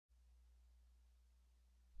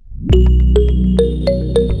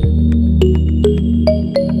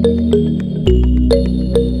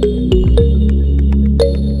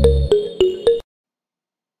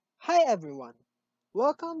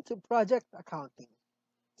Welcome to Project Accounting.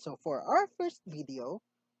 So for our first video,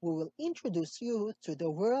 we will introduce you to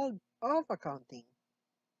the world of accounting.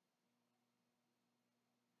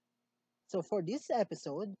 So for this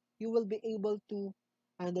episode, you will be able to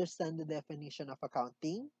understand the definition of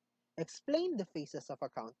accounting, explain the phases of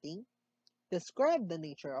accounting, describe the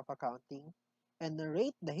nature of accounting, and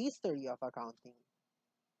narrate the history of accounting.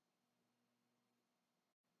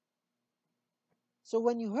 So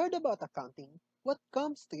when you heard about accounting, what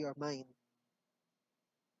comes to your mind?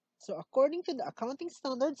 So according to the Accounting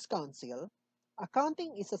Standards Council,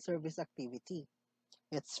 accounting is a service activity.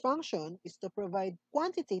 Its function is to provide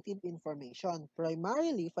quantitative information,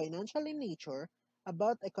 primarily financial in nature,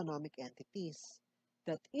 about economic entities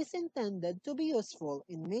that is intended to be useful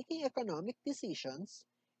in making economic decisions,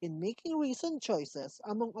 in making reasoned choices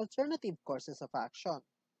among alternative courses of action.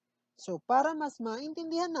 So para mas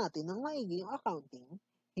maintindihan natin ng maigi ang accounting,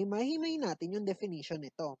 himay-himay natin yung definition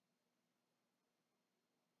nito.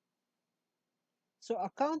 So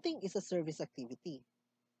accounting is a service activity.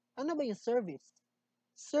 Ano ba yung service?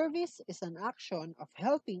 Service is an action of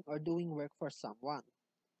helping or doing work for someone.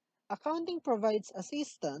 Accounting provides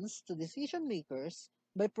assistance to decision makers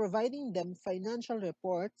by providing them financial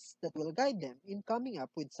reports that will guide them in coming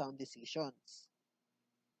up with sound decisions.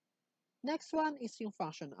 Next one is yung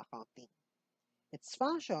function accounting. Its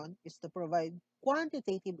function is to provide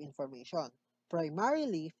quantitative information,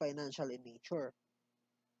 primarily financial in nature.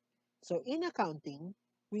 So in accounting,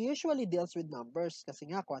 we usually deals with numbers kasi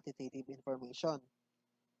nga quantitative information.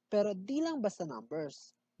 Pero di lang basta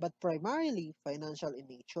numbers, but primarily financial in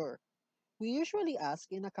nature. We usually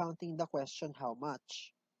ask in accounting the question how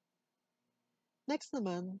much. Next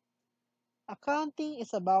naman, accounting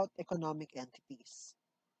is about economic entities.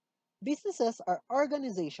 Businesses are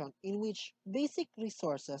organizations in which basic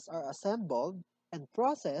resources are assembled and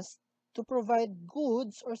processed to provide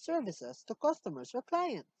goods or services to customers or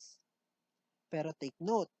clients. Pero take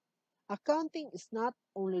note, accounting is not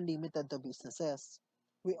only limited to businesses.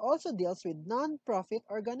 We also deals with non-profit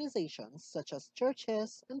organizations such as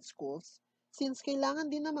churches and schools since kailangan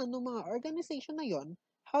din naman ng mga organization na yon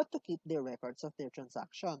how to keep their records of their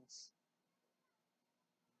transactions.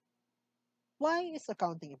 Why is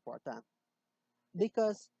accounting important?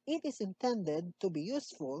 Because it is intended to be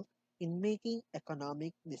useful in making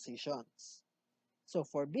economic decisions. So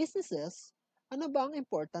for businesses, ano ba ang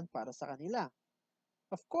important para sa kanila?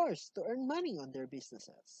 Of course, to earn money on their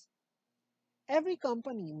businesses. Every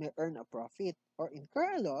company may earn a profit or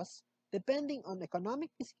incur a loss depending on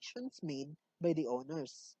economic decisions made by the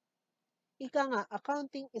owners. Ika nga,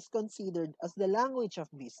 accounting is considered as the language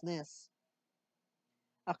of business.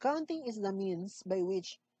 Accounting is the means by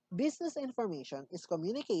which business information is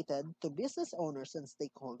communicated to business owners and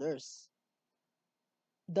stakeholders.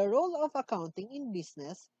 The role of accounting in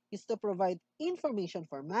business is to provide information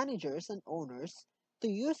for managers and owners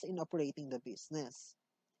to use in operating the business.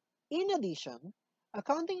 In addition,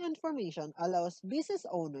 accounting information allows business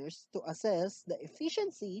owners to assess the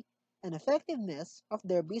efficiency and effectiveness of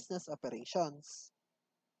their business operations.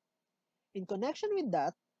 In connection with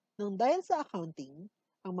that, nang dahil sa accounting,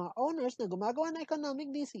 ang mga owners na gumagawa ng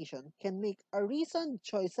economic decision can make a reasoned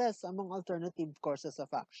choices among alternative courses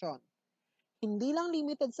of action. Hindi lang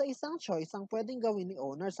limited sa isang choice ang pwedeng gawin ni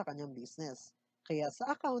owner sa kanyang business. Kaya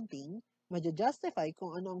sa accounting, ma-justify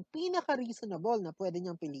kung ano ang pinaka-reasonable na pwede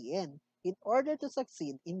niyang piliin in order to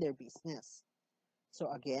succeed in their business.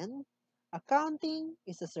 So again, accounting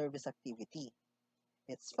is a service activity.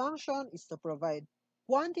 Its function is to provide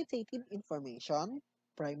quantitative information,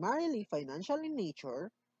 primarily financial in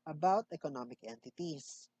nature, about economic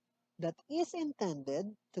entities that is intended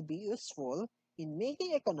to be useful in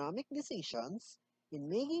making economic decisions, in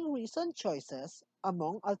making reasoned choices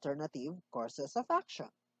among alternative courses of action.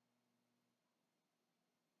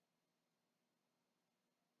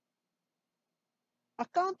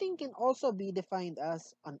 Accounting can also be defined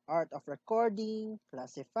as an art of recording,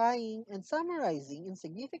 classifying, and summarizing in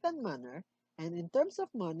significant manner and in terms of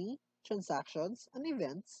money, transactions, and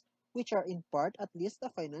events which are in part at least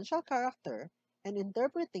of financial character and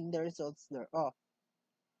interpreting the results thereof.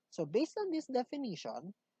 So based on this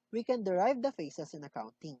definition, we can derive the phases in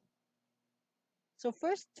accounting. So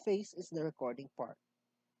first phase is the recording part.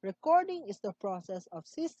 Recording is the process of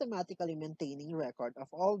systematically maintaining record of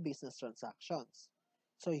all business transactions.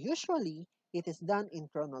 So usually, it is done in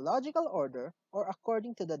chronological order or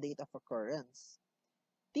according to the date of occurrence.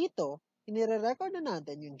 Dito, inire-record na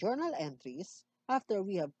natin yung journal entries after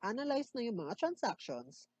we have analyzed na yung mga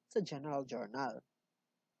transactions sa general journal.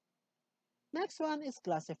 Next one is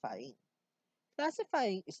classifying.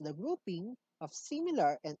 Classifying is the grouping of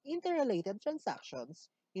similar and interrelated transactions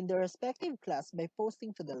in their respective class by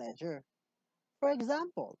posting to the ledger. For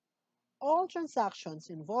example, all transactions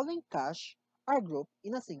involving cash are grouped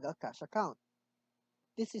in a single cash account.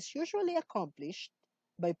 This is usually accomplished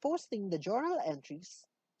by posting the journal entries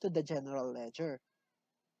to the general ledger.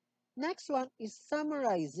 Next one is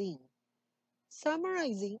summarizing.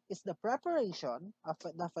 Summarizing is the preparation of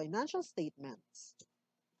the financial statements.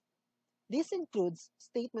 This includes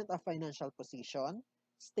statement of financial position,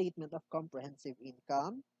 statement of comprehensive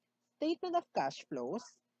income, statement of cash flows,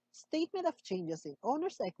 statement of changes in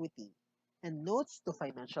owner's equity, and notes to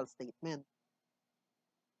financial statement.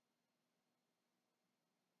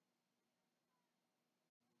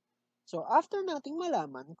 So after nating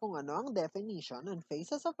malaman kung ano ang definition and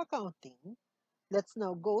phases of accounting, let's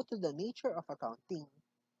now go to the nature of accounting.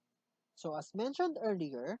 So as mentioned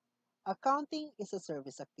earlier, accounting is a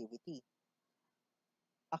service activity.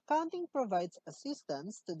 Accounting provides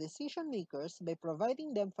assistance to decision makers by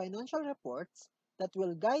providing them financial reports that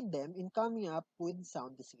will guide them in coming up with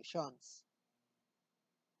sound decisions.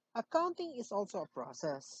 Accounting is also a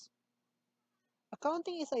process.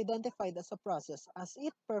 Accounting is identified as a process as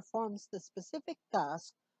it performs the specific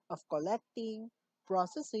task of collecting,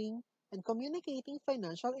 processing, and communicating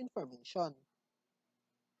financial information.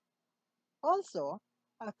 Also,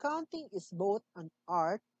 accounting is both an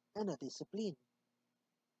art and a discipline.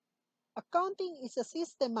 Accounting is a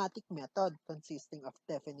systematic method consisting of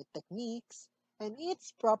definite techniques, and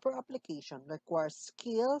its proper application requires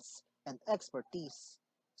skills and expertise.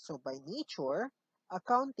 So, by nature,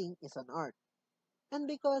 accounting is an art. And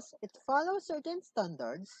because it follows certain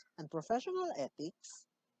standards and professional ethics,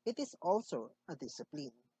 it is also a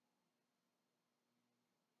discipline.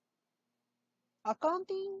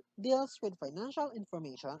 Accounting deals with financial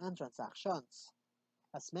information and transactions.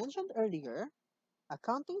 As mentioned earlier,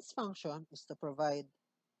 accounting's function is to provide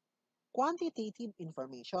quantitative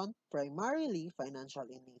information, primarily financial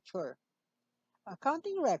in nature.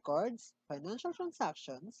 Accounting records, financial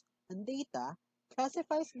transactions, and data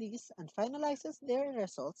classifies these and finalizes their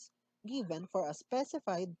results given for a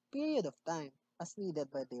specified period of time as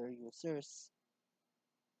needed by their users.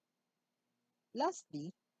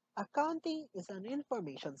 Lastly, accounting is an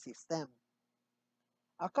information system.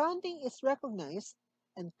 Accounting is recognized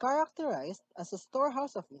and characterized as a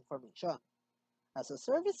storehouse of information. As a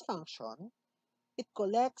service function, it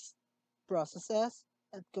collects, processes,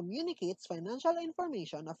 and communicates financial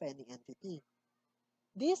information of any entity.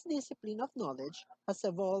 This discipline of knowledge has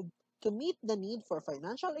evolved to meet the need for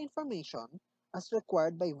financial information as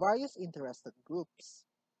required by various interested groups.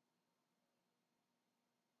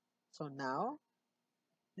 So now,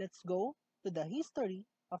 let's go to the history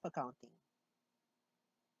of accounting.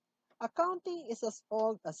 Accounting is as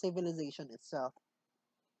old as civilization itself.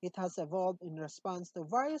 It has evolved in response to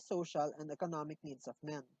various social and economic needs of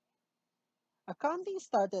men. Accounting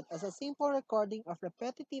started as a simple recording of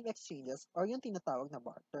repetitive exchanges or yung tinatawag na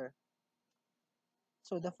barter.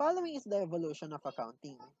 So the following is the evolution of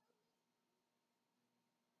accounting.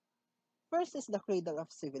 First is the cradle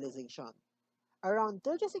of civilization. Around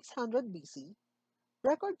 3600 BC,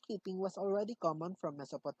 record keeping was already common from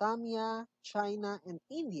Mesopotamia, China, and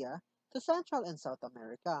India to Central and South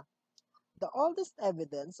America. The oldest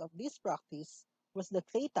evidence of this practice was the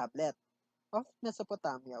clay tablet of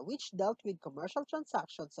Mesopotamia, which dealt with commercial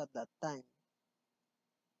transactions at that time.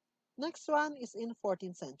 Next one is in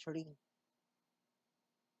 14th century.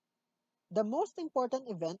 The most important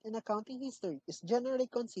event in accounting history is generally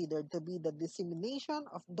considered to be the dissemination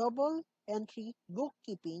of double-entry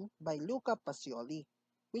bookkeeping by Luca Pacioli,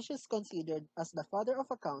 which is considered as the father of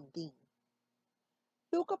accounting.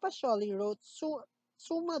 Luca Pacioli wrote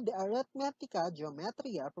Summa de Arithmetica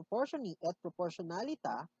Geometria Proportioni et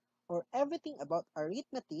Proportionalita, or Everything About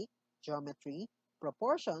Arithmetic, Geometry,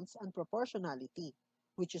 Proportions, and Proportionality,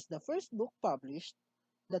 which is the first book published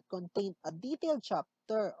that contained a detailed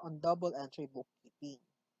chapter on double-entry bookkeeping.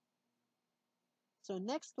 So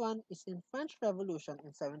next one is in French Revolution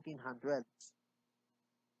in 1700s.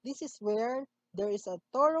 This is where there is a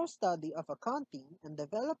thorough study of accounting and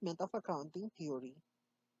development of accounting theory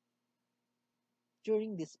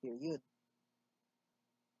during this period.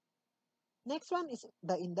 Next one is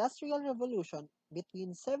the Industrial Revolution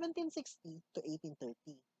between 1760 to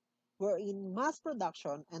 1830, wherein mass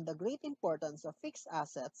production and the great importance of fixed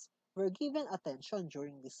assets were given attention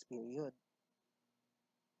during this period.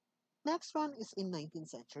 Next one is in 19th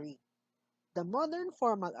century. The modern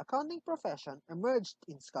formal accounting profession emerged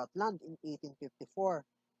in Scotland in 1854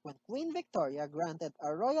 when Queen Victoria granted a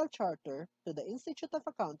royal charter to the Institute of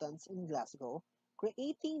Accountants in Glasgow,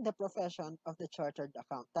 creating the profession of the chartered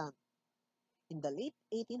accountant. In the late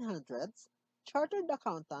 1800s, chartered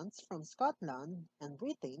accountants from Scotland and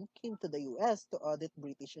Britain came to the US to audit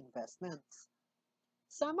British investments.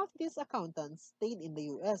 Some of these accountants stayed in the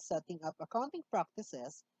US setting up accounting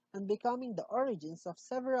practices and becoming the origins of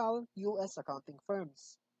several US accounting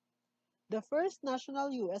firms. The first National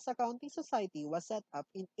US Accounting Society was set up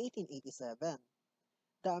in 1887.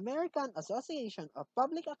 The American Association of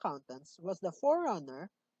Public Accountants was the forerunner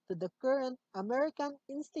to the current American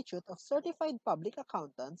Institute of Certified Public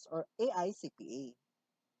Accountants or AICPA.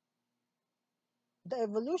 The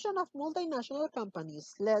evolution of multinational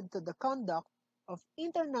companies led to the conduct of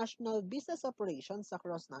international business operations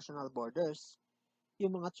across national borders.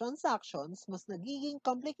 Yung mga transactions mas nagiging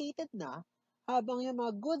complicated na habang yung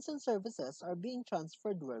mga goods and services are being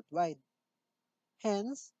transferred worldwide.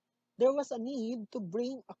 Hence, there was a need to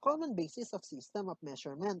bring a common basis of system of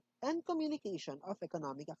measurement and communication of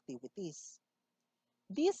economic activities.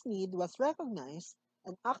 This need was recognized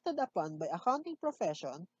and acted upon by accounting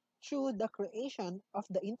profession through the creation of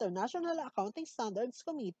the International Accounting Standards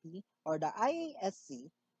Committee or the IASC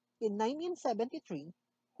in 1973,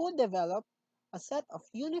 who developed a set of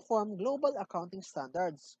uniform global accounting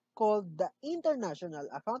standards called the International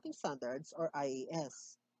Accounting Standards or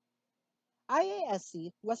IAS.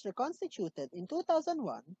 IASC was reconstituted in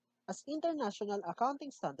 2001 as International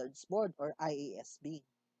Accounting Standards Board or IASB.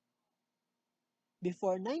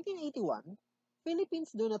 Before 1981,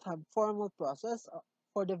 Philippines do not have formal process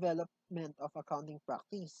for development of accounting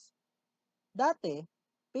practice. Dati,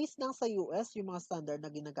 based lang sa US yung mga standard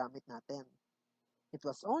na ginagamit natin. It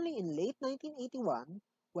was only in late 1981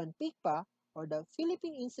 when PICPA or the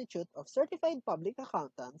Philippine Institute of Certified Public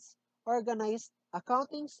Accountants organized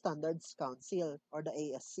Accounting Standards Council or the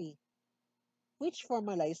ASC, which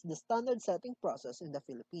formalized the standard setting process in the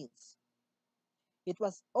Philippines. It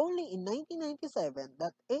was only in 1997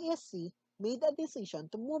 that ASC made a decision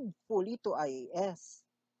to move fully to IAS.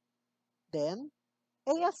 Then,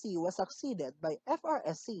 ASC was succeeded by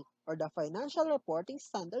FRSC or the Financial Reporting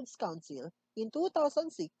Standards Council in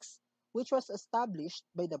 2006, which was established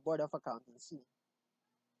by the Board of Accountancy.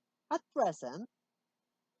 At present,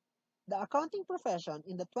 the accounting profession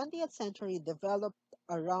in the 20th century developed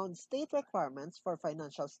around state requirements for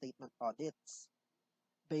financial statement audits.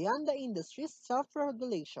 Beyond the industry's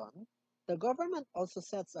self-regulation, the government also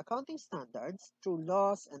sets accounting standards through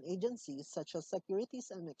laws and agencies such as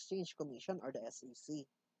Securities and Exchange Commission or the SEC.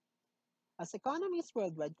 As economies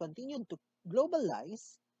worldwide continued to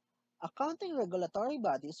globalize, accounting regulatory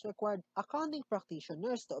bodies required accounting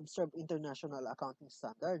practitioners to observe international accounting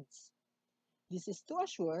standards. This is to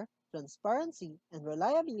assure transparency and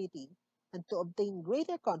reliability and to obtain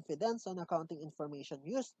greater confidence on accounting information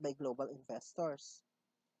used by global investors.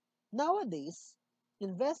 Nowadays,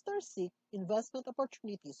 investors seek investment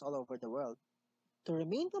opportunities all over the world. To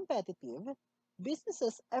remain competitive,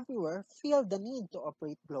 businesses everywhere feel the need to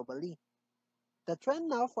operate globally. The trend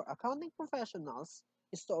now for accounting professionals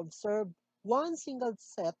is to observe one single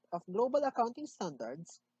set of global accounting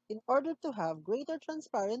standards in order to have greater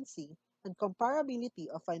transparency and comparability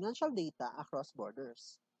of financial data across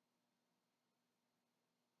borders.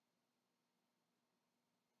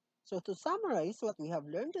 So to summarize what we have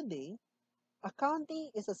learned today,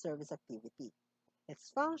 accounting is a service activity.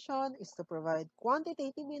 Its function is to provide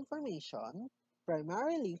quantitative information,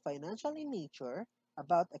 primarily financial in nature,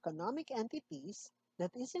 about economic entities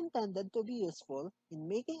that is intended to be useful in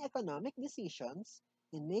making economic decisions,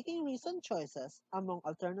 in making reasoned choices among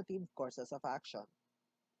alternative courses of action.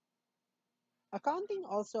 Accounting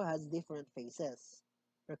also has different phases: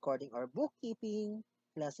 recording or bookkeeping,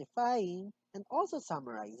 classifying, and also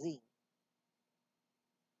summarizing.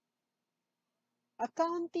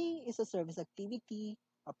 Accounting is a service activity,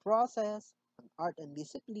 a process, an art and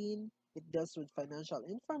discipline. It deals with financial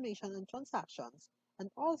information and transactions, and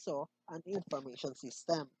also an information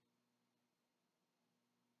system.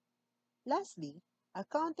 Lastly,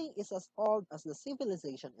 accounting is as old as the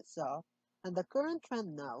civilization itself, and the current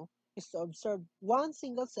trend now is to observe one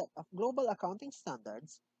single set of global accounting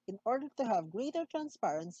standards in order to have greater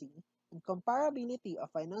transparency and comparability of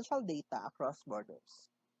financial data across borders.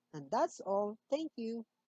 And that's all. Thank you.